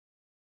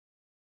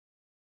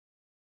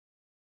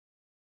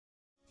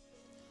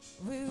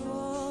We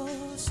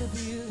worship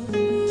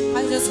you.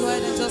 I just go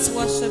ahead and just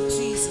worship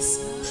Jesus.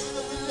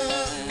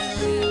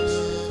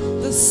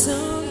 The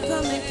sun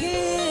come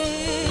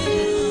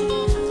again.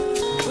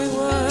 We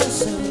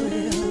worship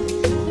you.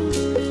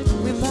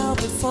 We bow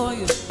before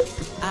you.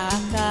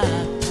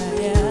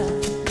 Akakaya,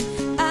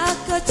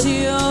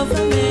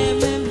 Akachiofa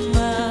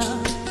memema.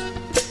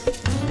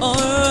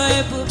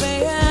 Ore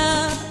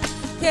bubeya,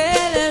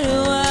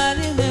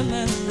 keleruani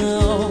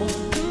memeno.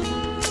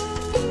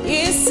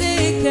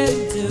 Isi can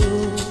do,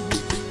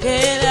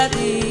 kela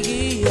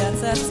digi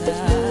yatata.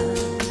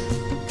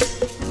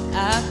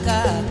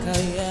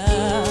 Akakaya,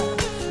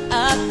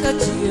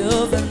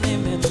 Akachiofa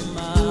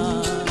memema.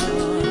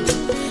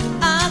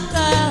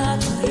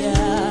 Akakaya,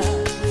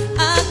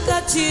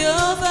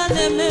 Akachiofa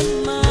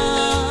memema.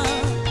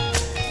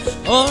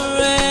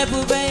 Ore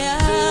bubeya,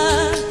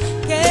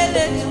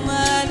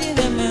 keleruani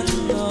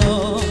memeno.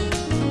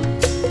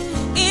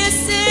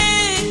 Isi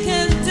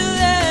can do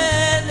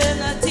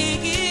kela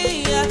digi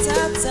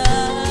yatata.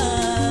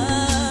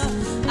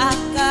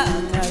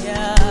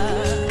 Akakaya,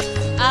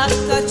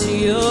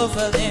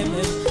 Akachiofa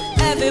memema.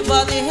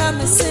 Everybody help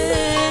me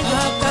sing.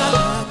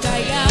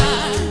 Akakaya,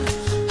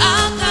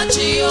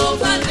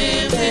 Akachiofa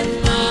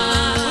memema.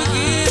 We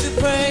give you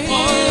praise.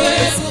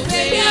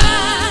 Orebubeya,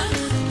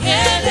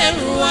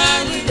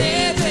 keleruani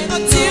memeno.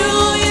 Until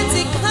you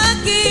take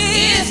haki,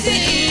 Isi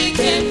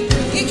ikemdu,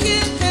 you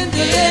can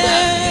do kela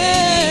digi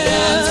it.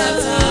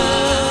 yatata.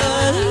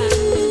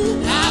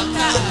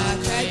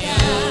 Akakaya,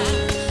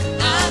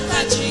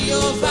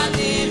 Akachiofa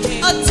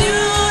memema. Until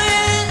you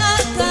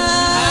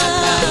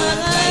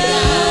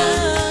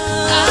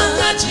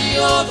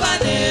Akachiofa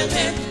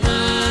memema.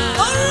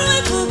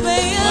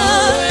 Orebubeya,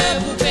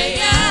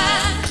 Orebubeya,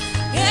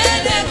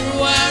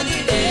 keleruani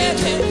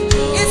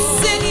memeno.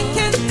 isi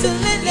can do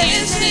it.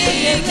 Isi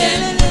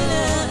can do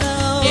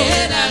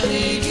kela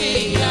digi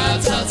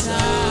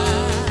yatata.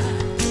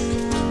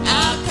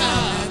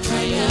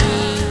 Akakaya,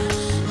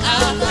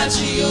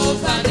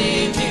 Akachiofa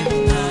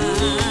memema.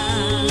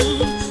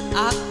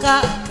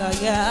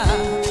 Akakaya,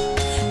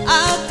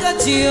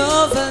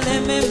 Akachiofa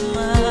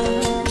memema.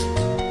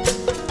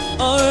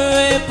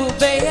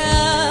 Orebubeya,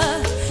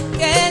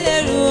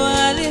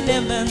 keleruani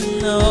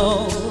memeno.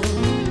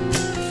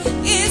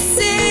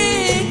 Isi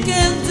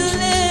can do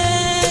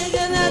it.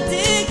 Gonna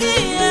dig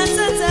it.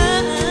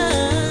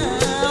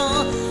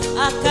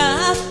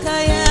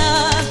 Akakaya,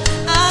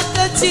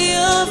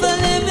 Akachiofa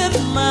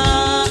memema.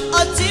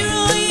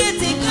 Otiro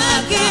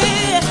yitikaki.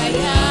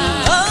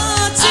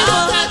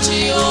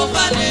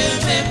 Akachiofa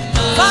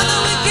memema. Father,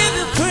 we give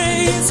you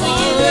praise, we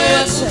give you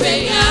worship.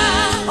 Orebubeya,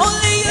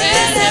 Only you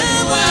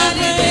deserve our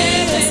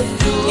praise.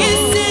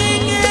 Isi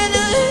can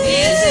do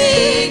Isi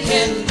it.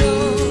 can do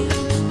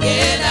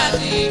kela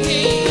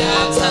digi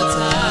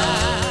yatata.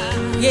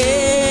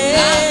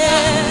 Yeah.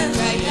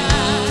 Akakaya,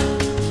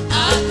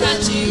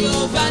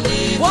 Akachiofa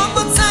memema. One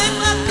more time.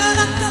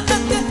 Akakaya,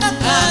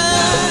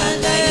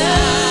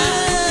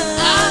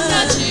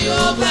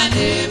 Akachiofa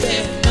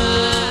memema.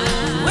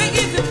 We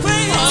give you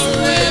praise.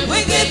 We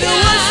give you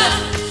worship.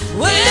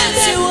 We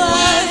lift you up.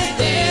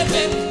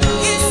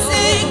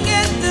 Isi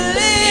can do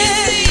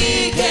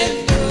it.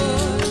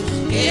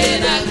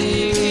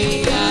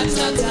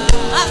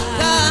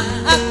 Aka,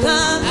 aka,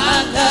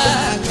 aka.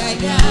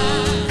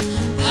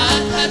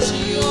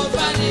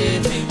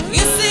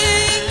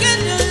 Isi can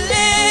do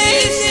it.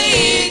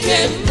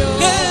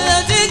 Gela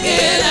dig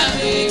it.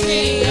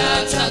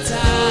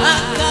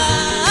 Aka,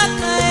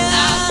 aka,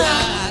 yeah.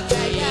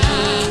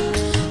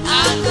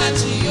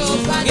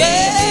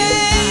 Yeah,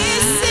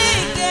 isi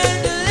can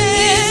do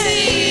it.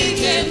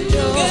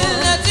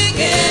 Gela dig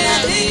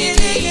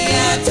it.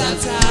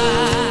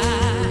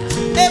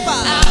 Eba.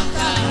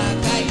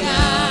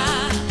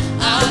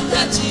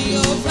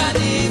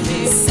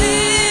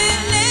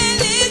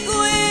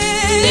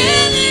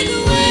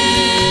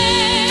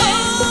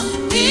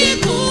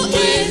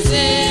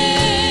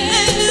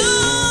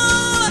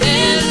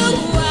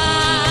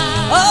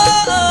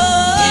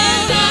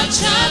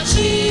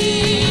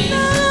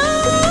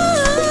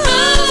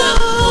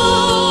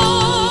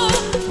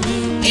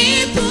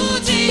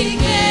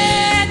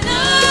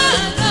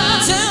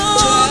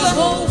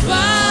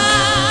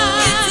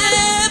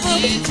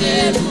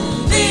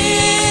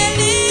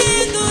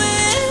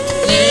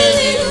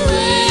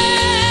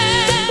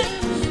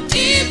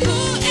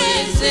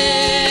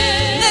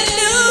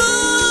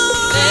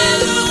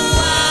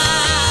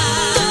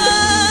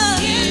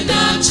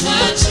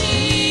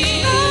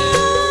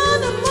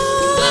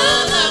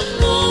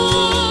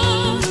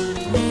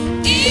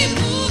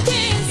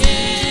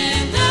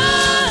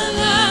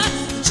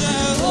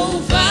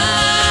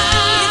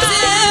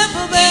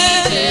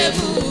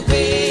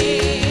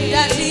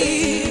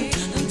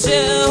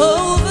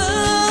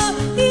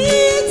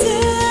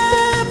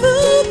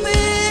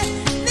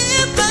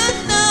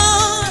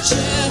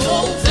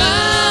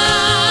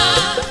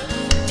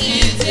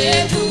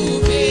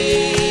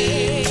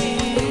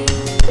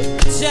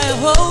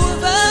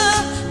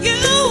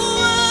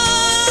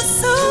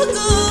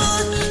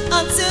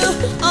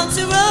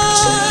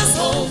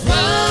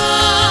 Jehovah.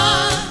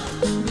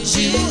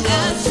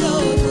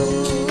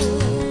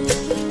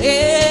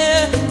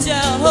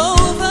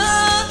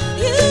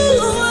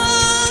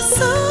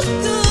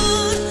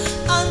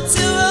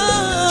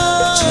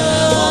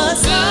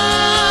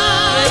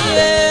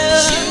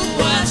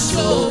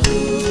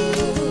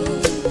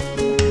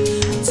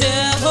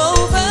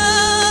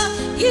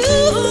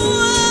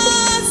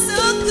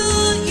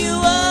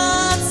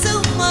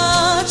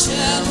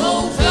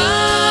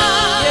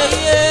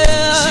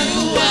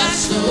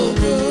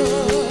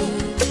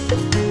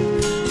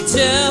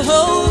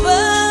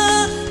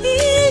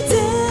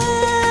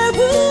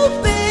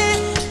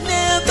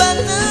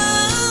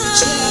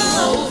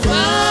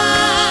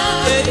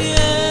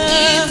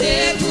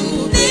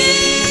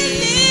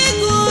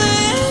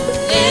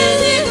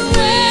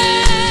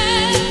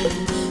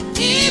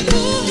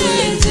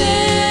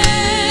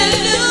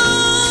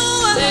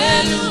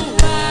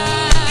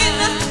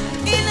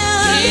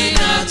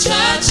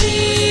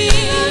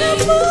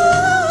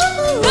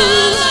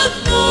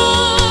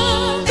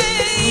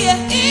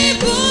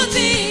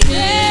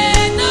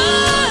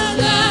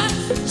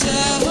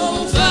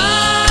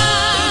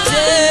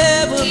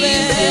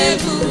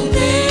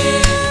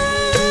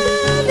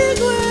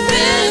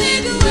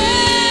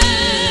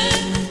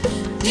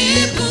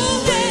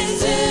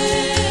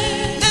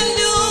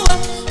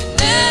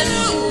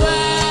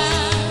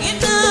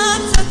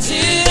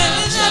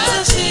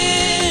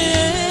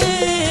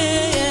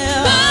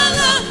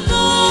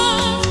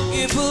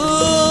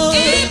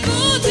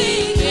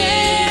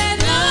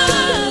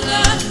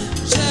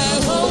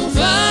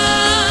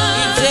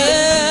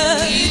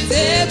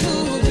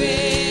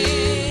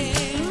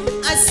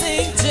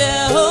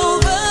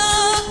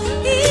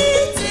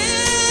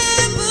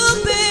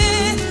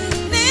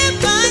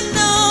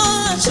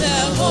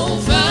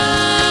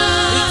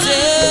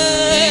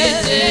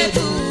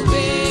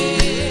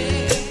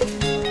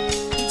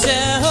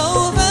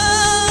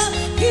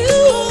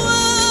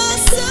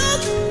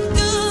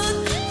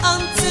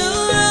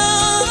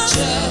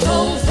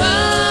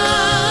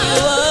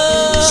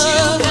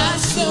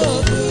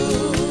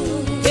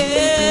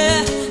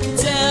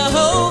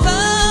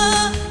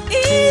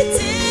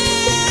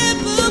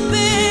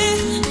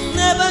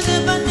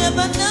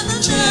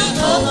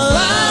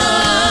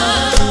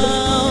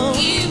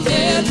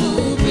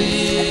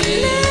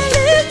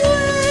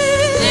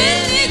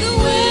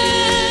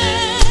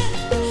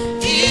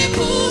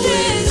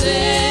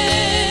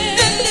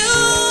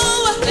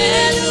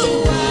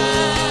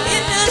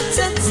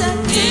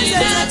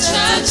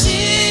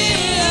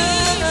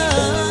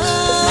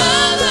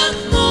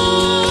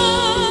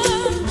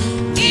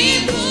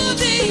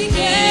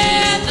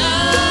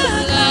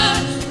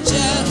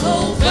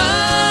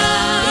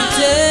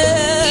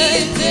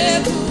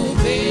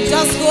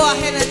 Just go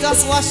ahead and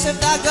just worship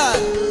that God.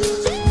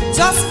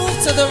 Just move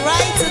to the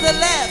right, to the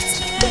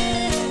left,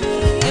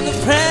 in the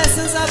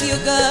presence of your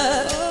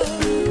God.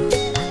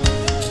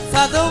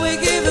 Father, we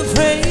give you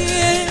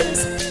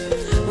praise,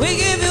 we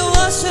give you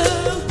worship,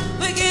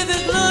 we give you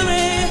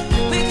glory,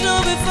 we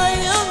glorify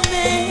your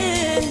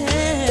name.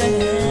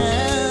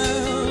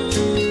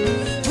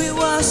 We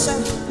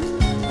worship,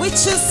 we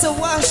choose to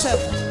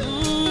worship.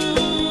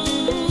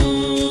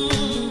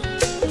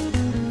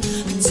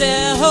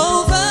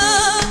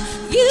 Jehovah,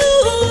 you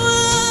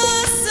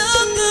are so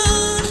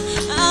good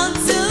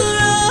unto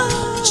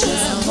us.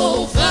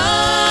 Jehovah,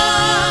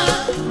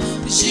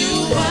 you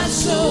are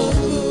so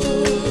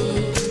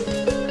good.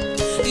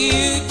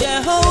 You,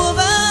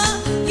 Jehovah,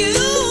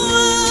 you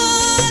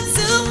are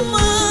too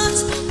much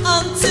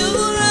unto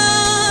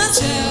us.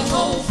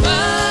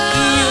 Jehovah,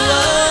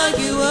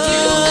 you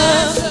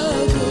are so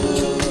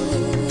good.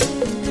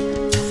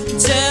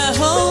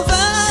 Jehovah.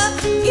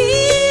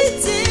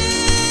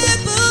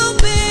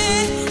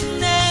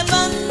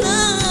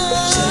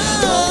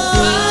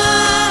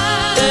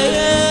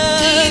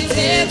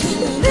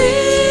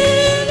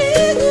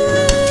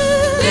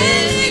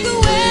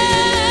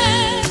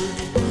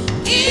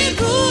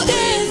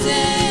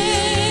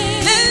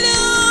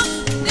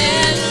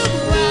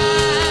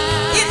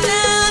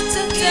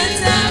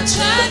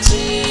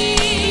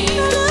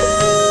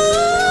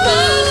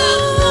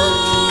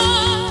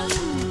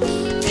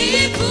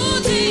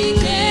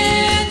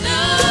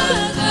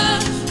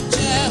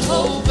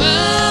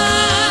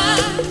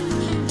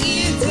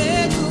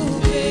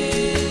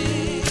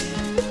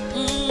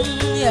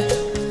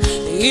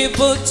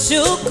 Ibu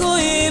chuku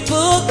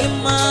ibu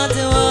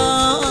kimadwa,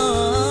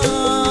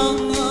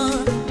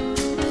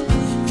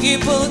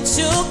 ibu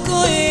chuku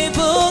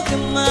ibu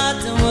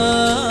kimadwa,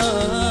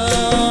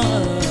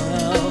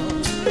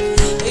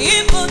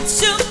 ibu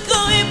chuku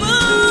ibu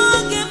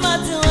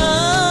kimadwa,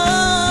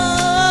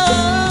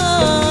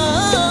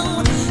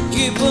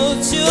 ibu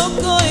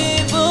chuku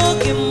ibu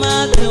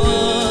kimadwa.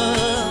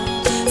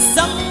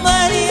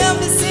 Somebody help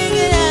me sing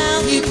it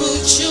out. Ibu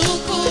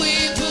chuku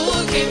ibu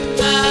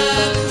kimadwa.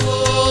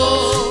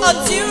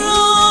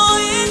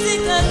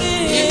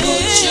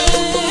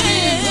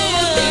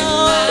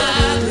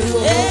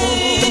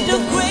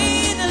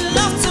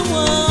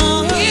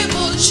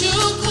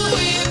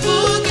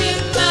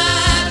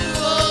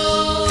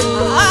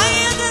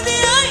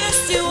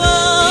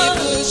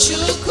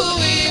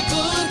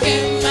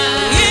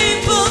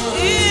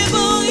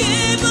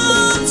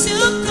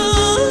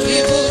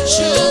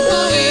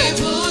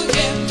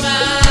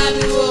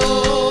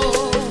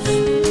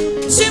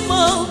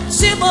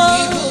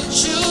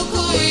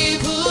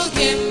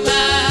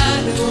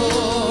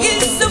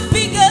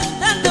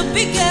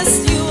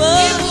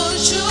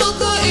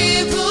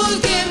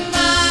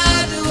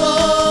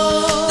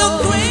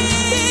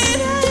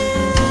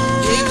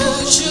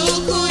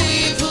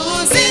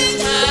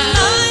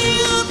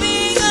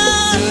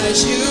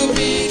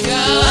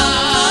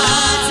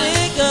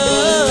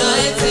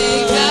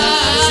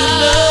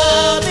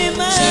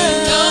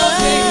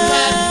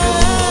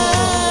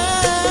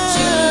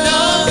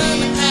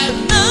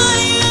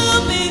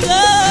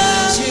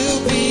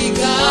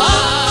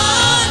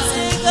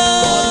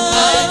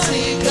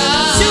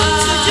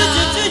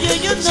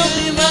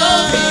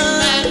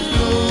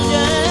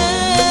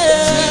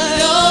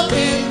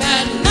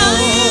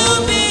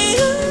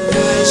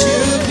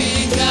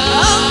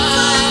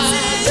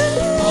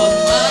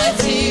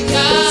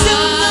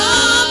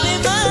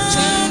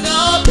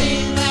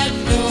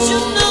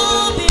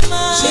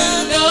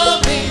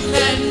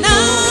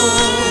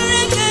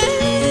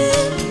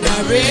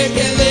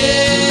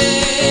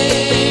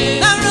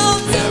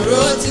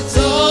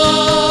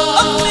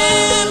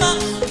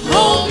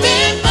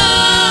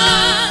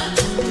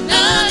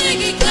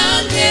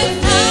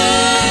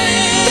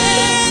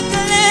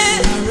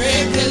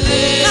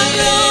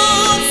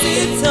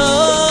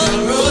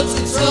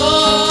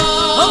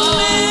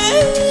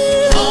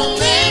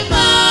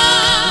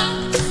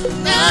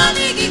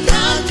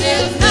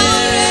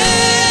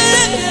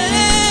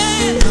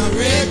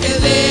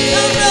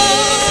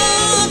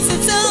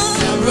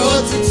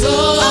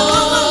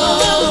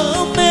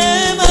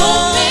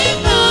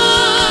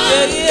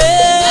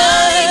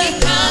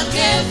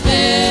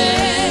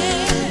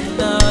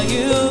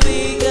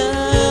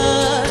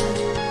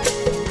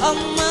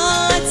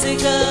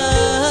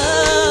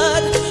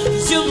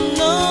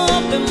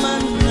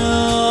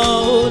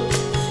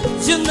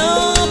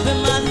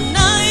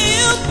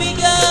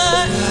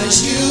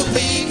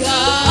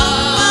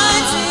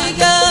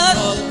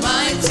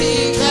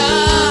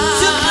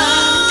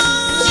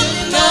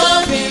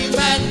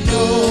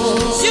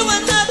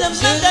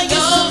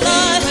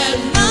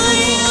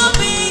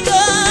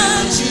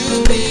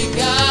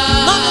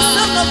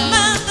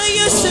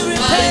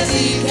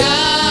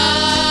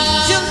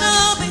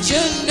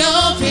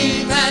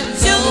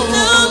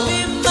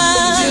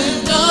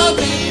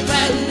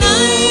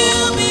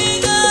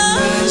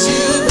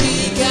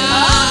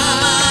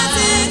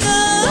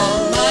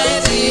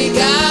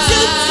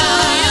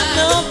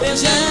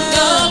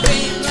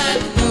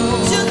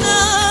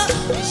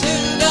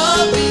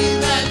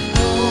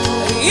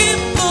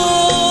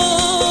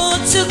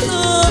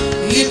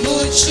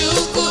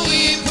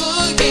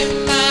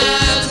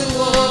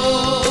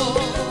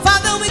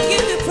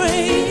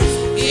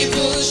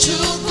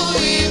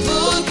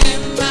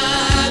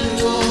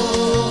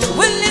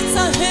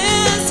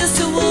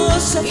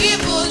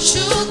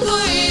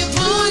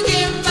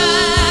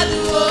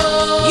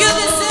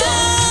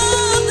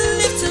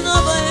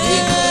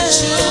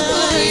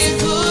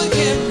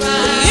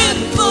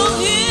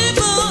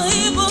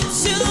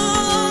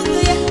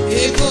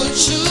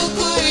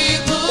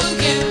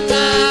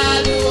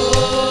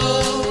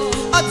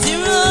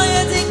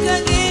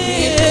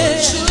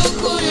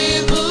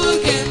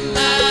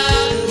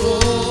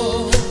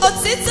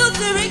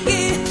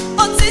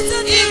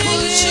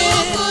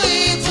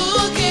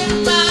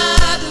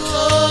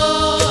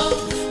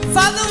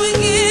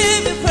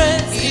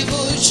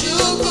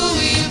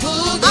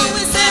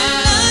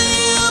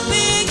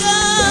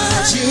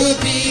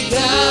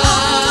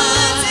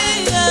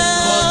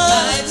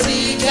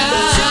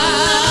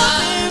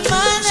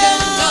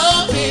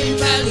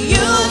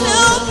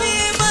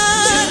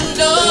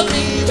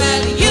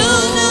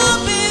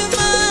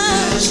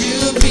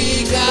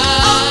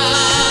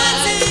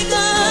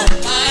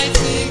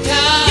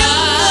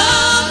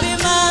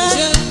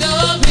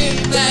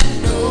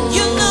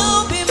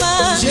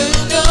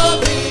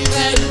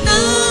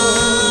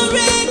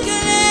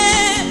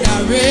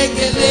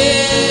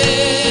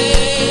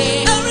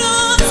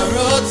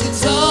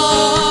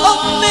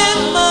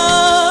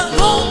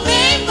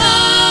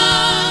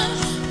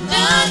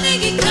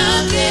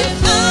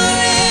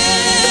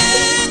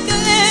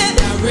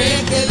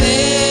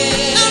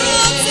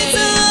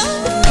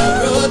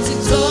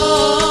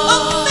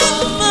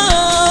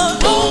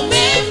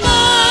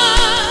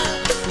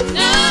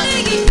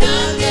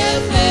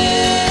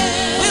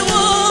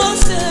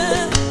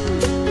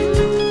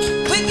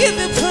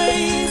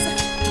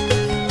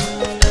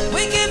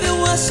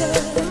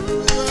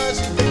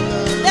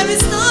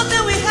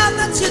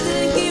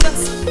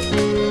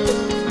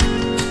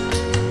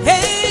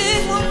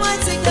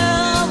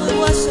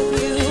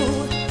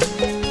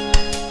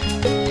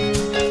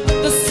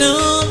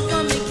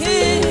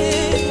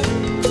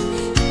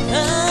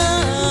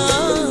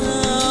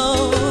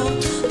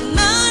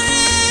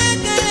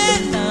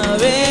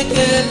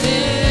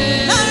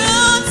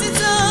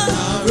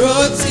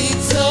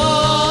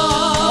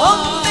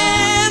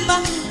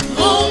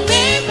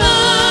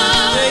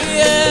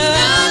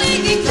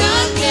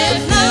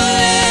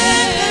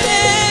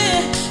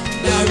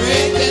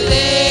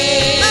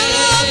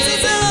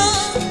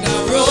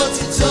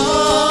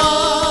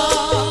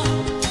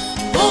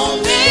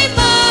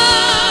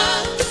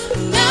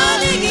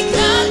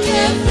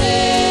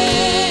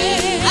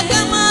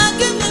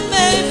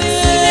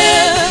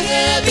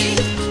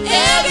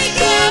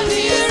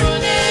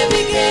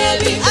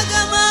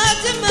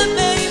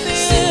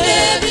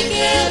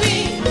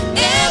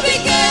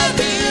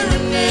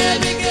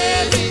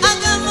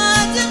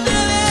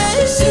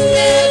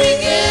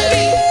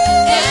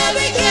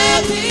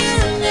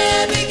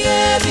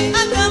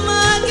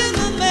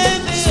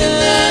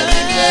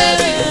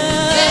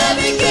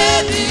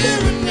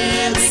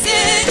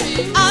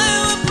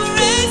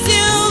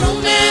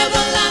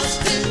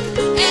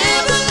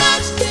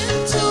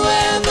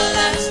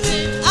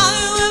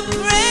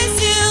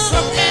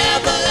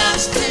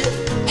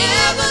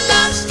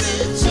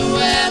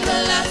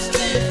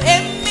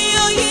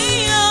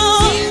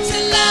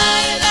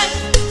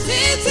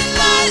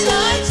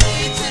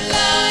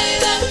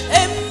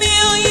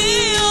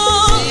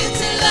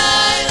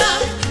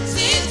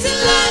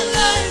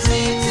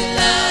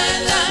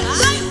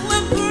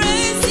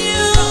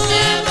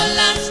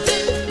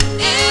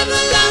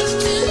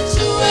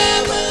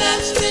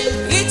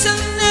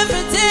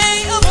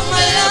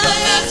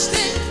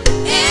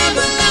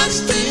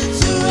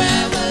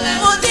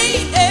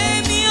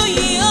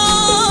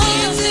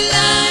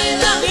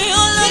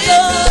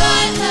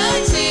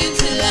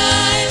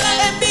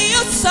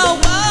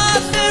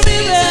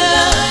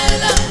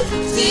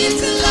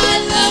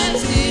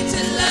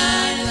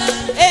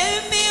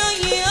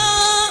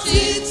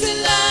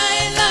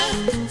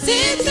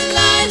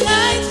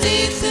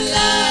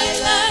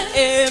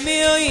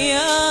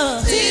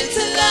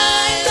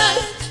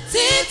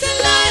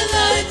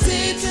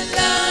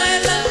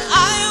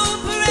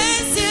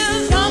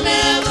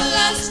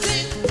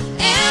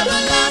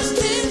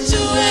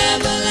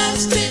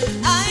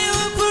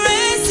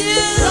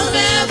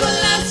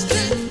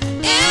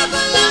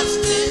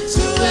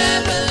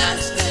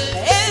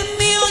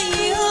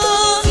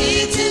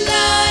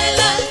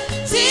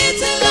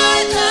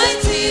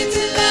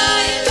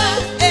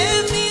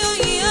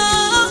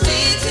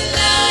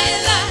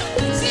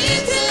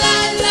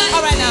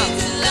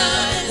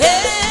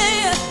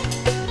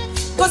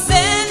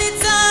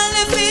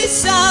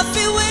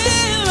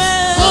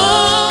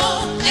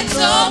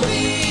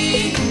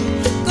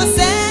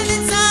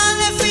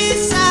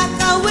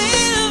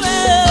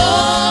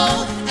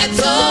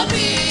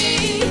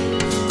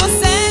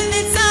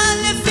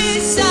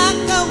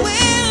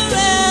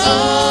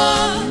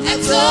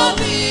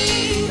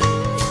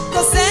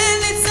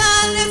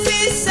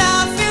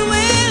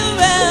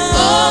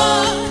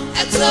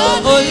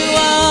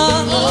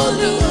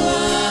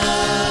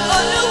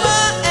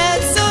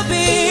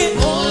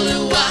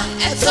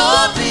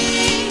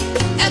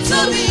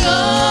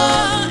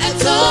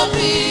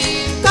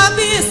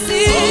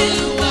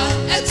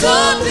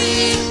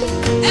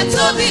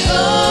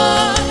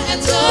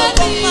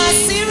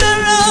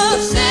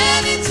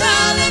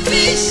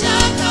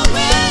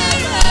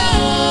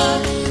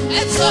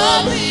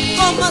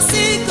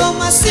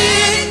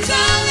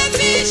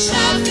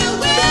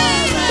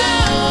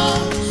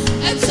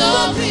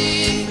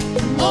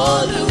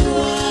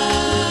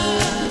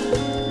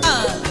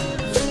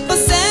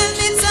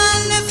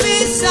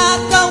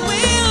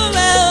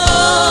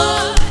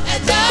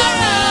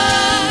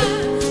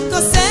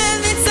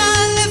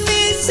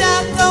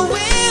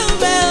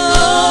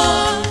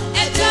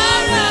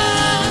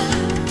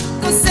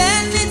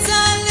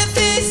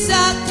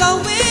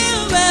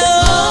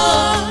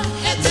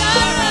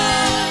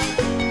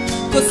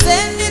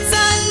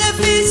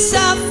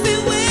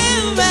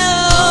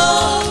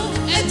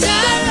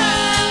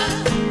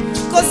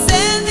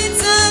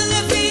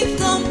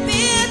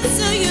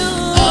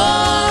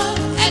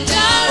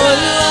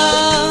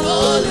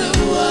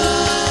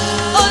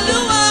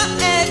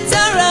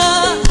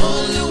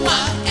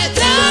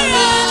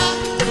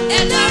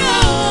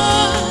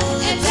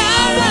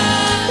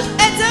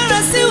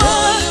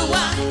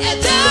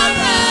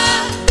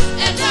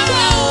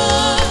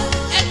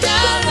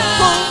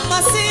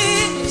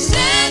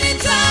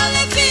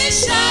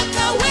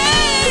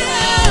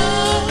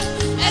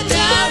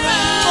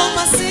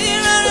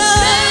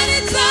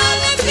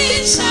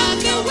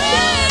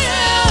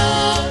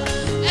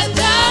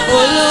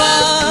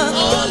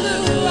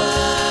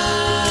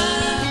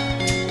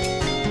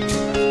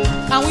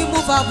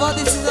 Our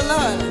body to the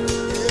Lord.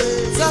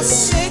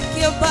 Just shake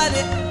your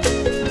body,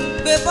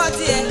 be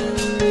body in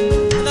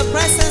the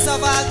presence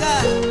of our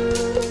God.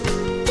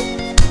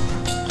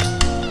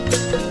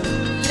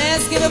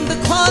 Let's give Him the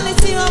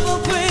quality of our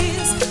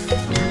praise,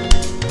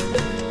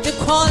 the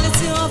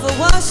quality of our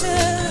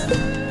worship.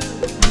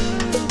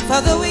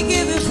 Father, we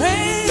give You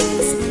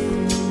praise,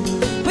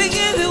 we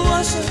give You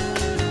worship,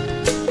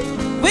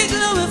 we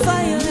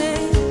glorify Your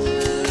name,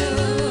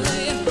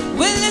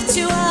 we lift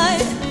You high.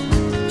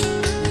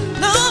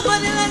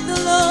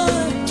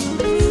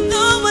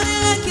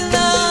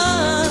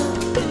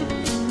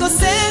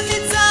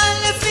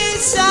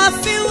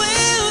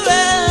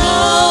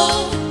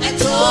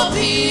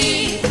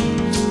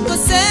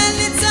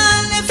 sẹ́ni tá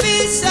lè fi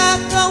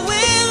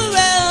ṣàkàwé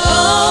rẹ̀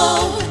o.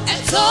 ẹ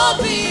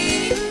tóbi.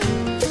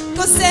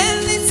 Kò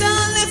sẹ́ni tá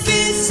lè fi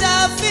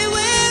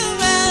ṣàfiwé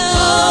rẹ̀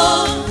o.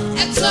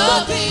 ẹ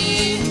tóbi.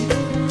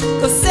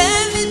 Kò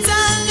sẹ́ni tá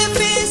lè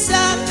fi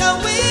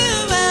ṣàkàwé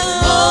rẹ̀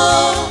o.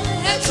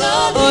 ẹ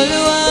tóbi.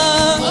 Olúwa.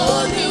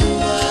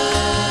 Olúwa.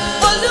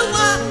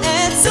 Olúwa ẹ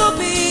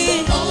tóbi.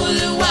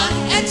 Olúwa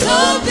ẹ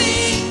tóbi.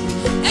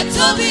 Ẹ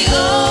tóbi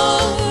o.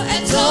 Ẹ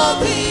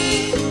tóbi.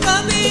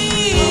 Tóbi.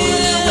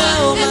 Olúwa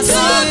ẹ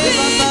tóbi.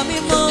 Bàbá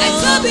mímọ́. Ẹ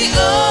tóbi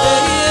o.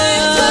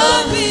 Ẹ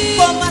tóbi.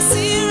 Kò má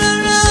sí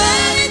rárá.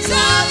 Sẹ́ni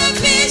tá lè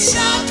fi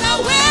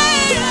ṣàkàwé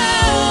rẹ̀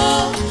o.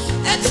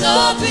 Ẹ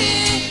tóbi.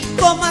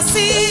 Kò má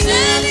sí.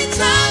 Sẹ́ni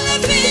tá lè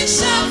fi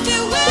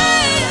ṣàfiwé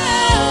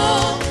rẹ̀ o.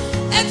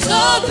 Ẹ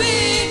tóbi.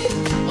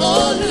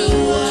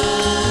 Olúwa.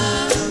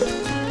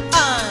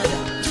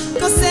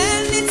 Kò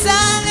sẹ́ni tá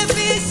lè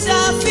fi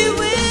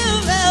ṣàfiwé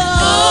rẹ̀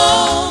o.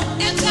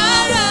 Ẹ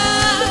dára.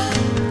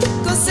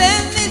 Kò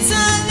sẹ́ni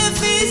tá lè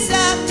fi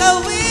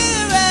ṣàkàwé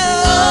rẹ̀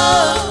o.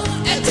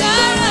 Ẹ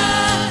dára.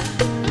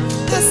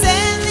 Kò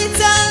sẹ́ni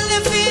tá lè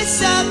fi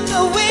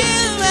ṣàkàwé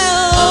rẹ̀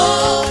o.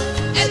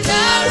 Ẹ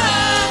dára.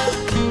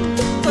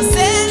 Kò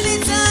sẹ́ni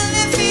tá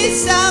lè fi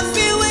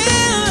ṣàfiwé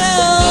rẹ̀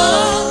o.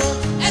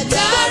 Ẹ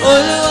dára.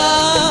 Olúwa.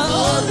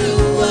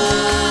 Olúwa.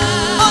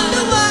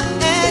 Olúwa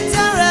ẹ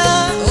dára.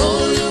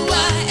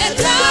 Olúwa ẹ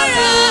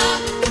dára.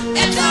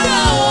 Ẹ dára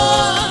o.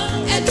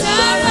 Ẹ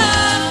dára.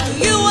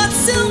 You are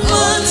too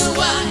much.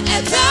 Olúwa ẹ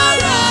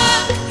dára.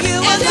 You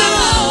Ẹ are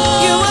dára o.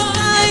 good. You are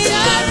Ẹ kind.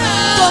 dára.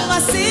 Kò má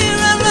sí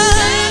rárá.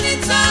 Sẹ́ni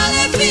tá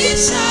lè fi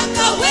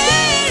ṣàkàwé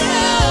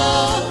rẹ̀ o.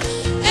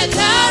 Ẹ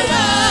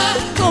dára.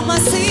 Kò má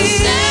sí.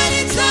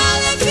 Sẹ́ni tá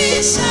lè fi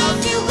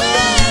ṣàfiwé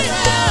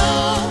rẹ̀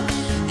o.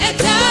 Ẹ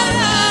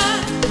dára.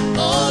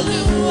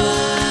 Olúwa.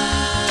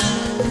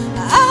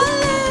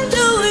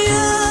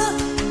 Hallelujah.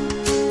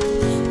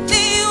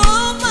 Ni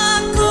wọ́n máa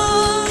kọ́.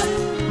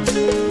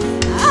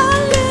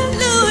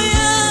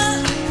 Hallelujah.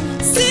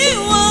 Sí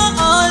ìwọ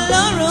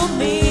Ọlọ́run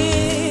mi.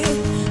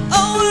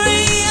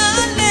 Orin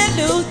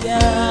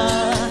hallelujah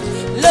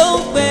ló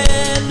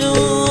gbẹnu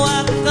wa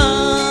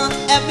kan.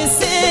 Ẹ̀mí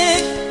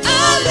sing.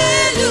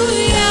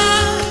 Hallelujah.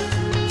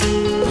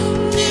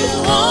 Ni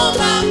wọ́n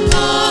máa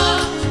kọ́.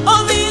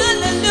 Orin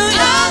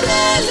hallelujah.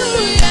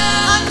 Hallelujah.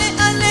 Halle,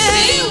 halle.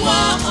 Sí ìwọ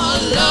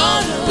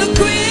Ọlọ́run. The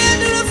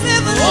creator of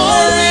heaven and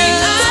Orin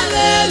earth.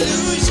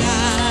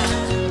 hallelujah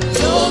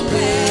ló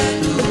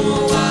gbẹnu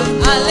wa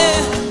kọ́. Halle,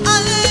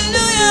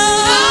 hallelujah.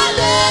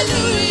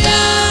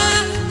 Hallelujah.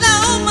 La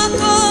ó máa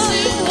kọ́.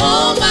 Ni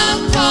wọ́n máa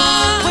kọ́.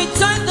 We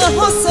join the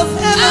hosts of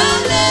heaven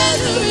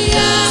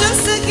Hallelujah.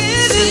 just to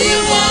give Sí you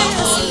ìwọ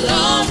praise.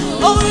 Ọlọ́run.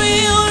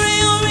 Orin,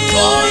 orin, orin,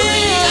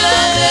 Orin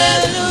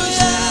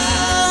hallelujah.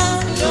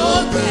 ló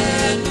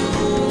gbẹnu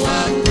wa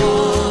kọ́.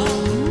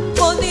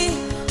 Mo ní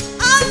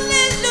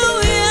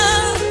hallelujah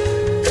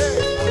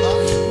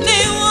ni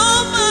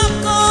wọ́n máa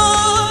kọ́.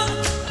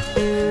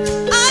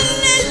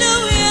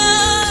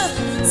 Hallelujah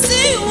sí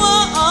ìwọ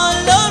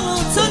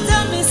Ọlọ́run tó dá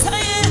mi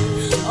sáyé.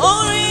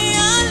 Orin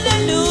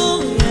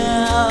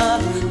hallelujah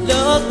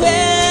ló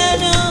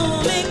gbẹ́nu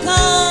mi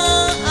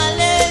kan.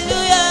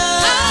 Hallelujah.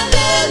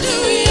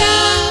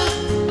 Hallelujah.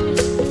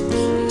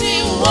 Ni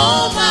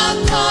wọ́n máa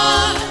kọ́.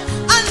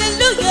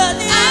 Hallelujah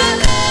ni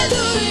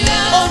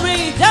Hallelujah. orin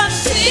ìdáhùn,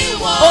 Sí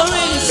ìwọ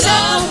orin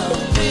ìṣẹ́gun.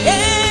 Ọlọ́run mi.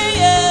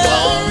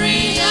 Yeah.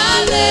 Orin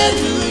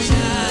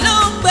hallelujah Ló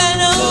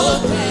gbẹ́nu. ló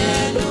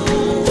gbẹnu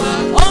wa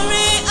kọ́.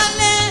 Orin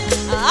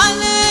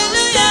hallelujah.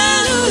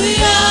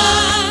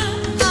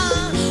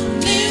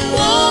 Ni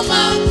wọ́n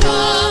máa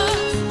kọ́.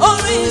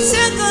 Orin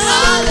ìṣẹ́gun.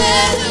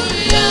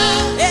 Hallelujah.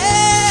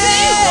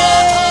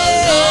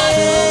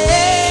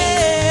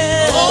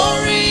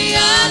 Orin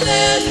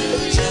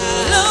hallelujah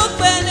Ló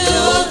gbẹ́nu.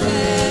 ló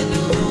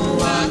gbẹnu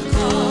wa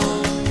kọ́.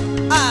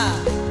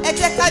 Ẹ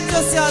jẹ́ ká jó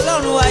sí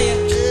Ọlọ́run wa yẹn.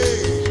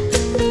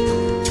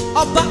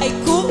 Ọba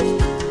àìkú,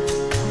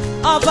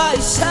 ọba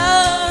ìṣá,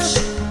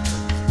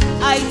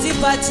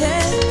 àìdíbàjẹ́,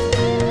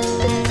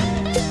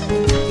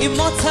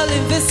 immortal,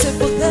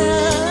 invisible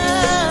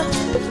God.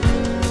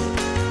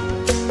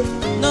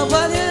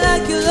 Nobody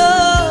like you,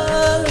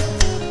 Lord.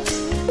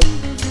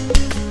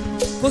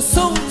 Kò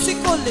sóhun tí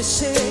kò lè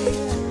ṣe.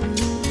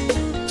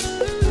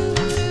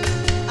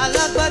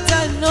 Alágbádá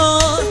iná,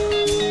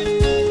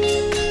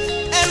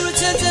 ẹ̀rù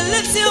jẹjẹ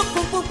létí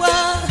òkun pupa.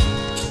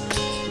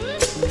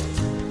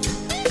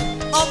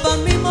 Ọba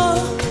mímọ́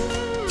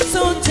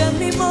tó ń jẹ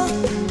mímọ́,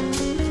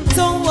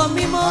 tó ń wọ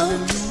mímọ́,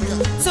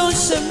 tó ń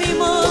ṣe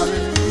mímọ́,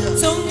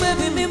 tó ń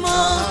gbẹ̀bí mímọ́.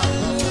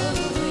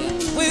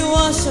 We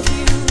worship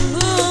you.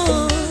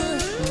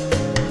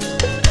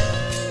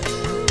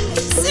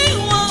 Sí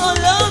wọn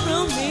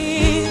Ọlọ́run mi,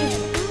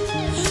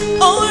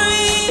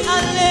 orin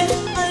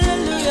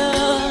hallelujah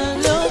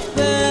ló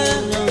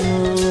gbẹ́nu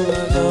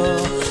lọ.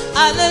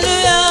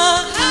 Hallelujah.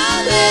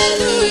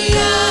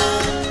 Hallelujah.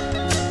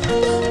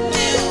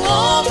 Ni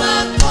wọ́n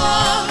máa kọ́.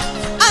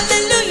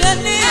 Hallelujah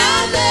ni.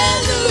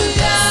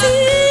 Hallelujah. Sí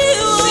Sí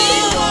wọn.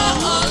 ìwọ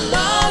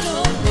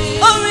Ọlọ́run mi.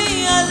 Orin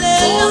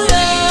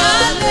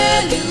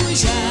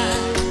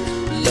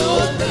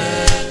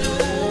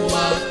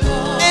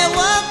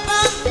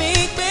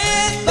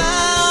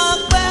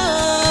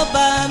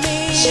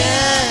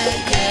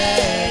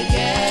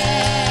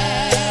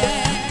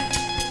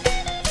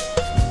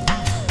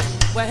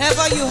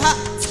Wherever you are,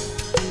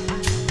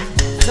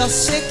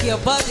 just shake your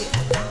body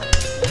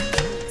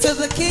to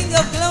the King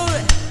of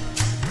Glory.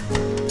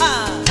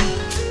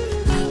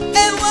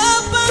 And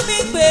welcome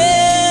me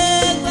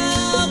back.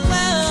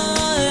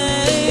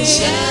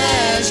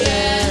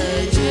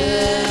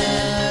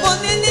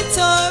 Only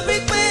nítorí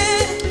pé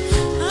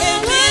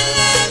èmi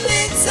lẹ́ni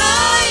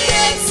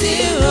táyé ti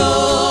rò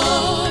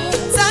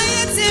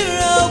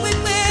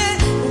wípé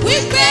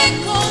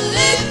kò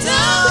lè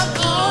dá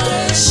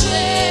ọ̀rẹ́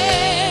ṣe.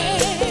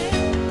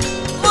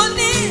 Mo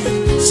ní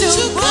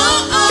ṣùgbọ́n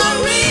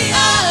orí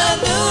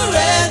àánú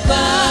rẹ̀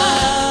gbà.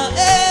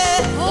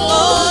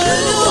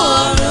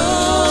 Olúwarun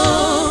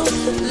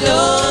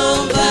ló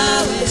bá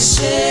mi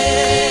ṣe.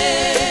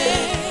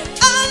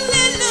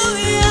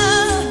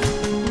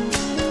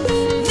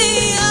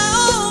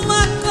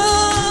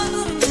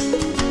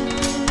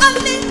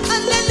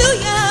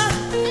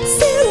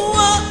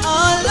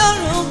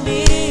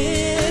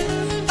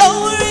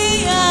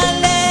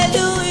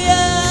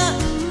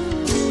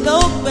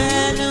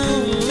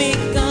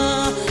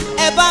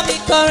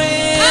 Correct.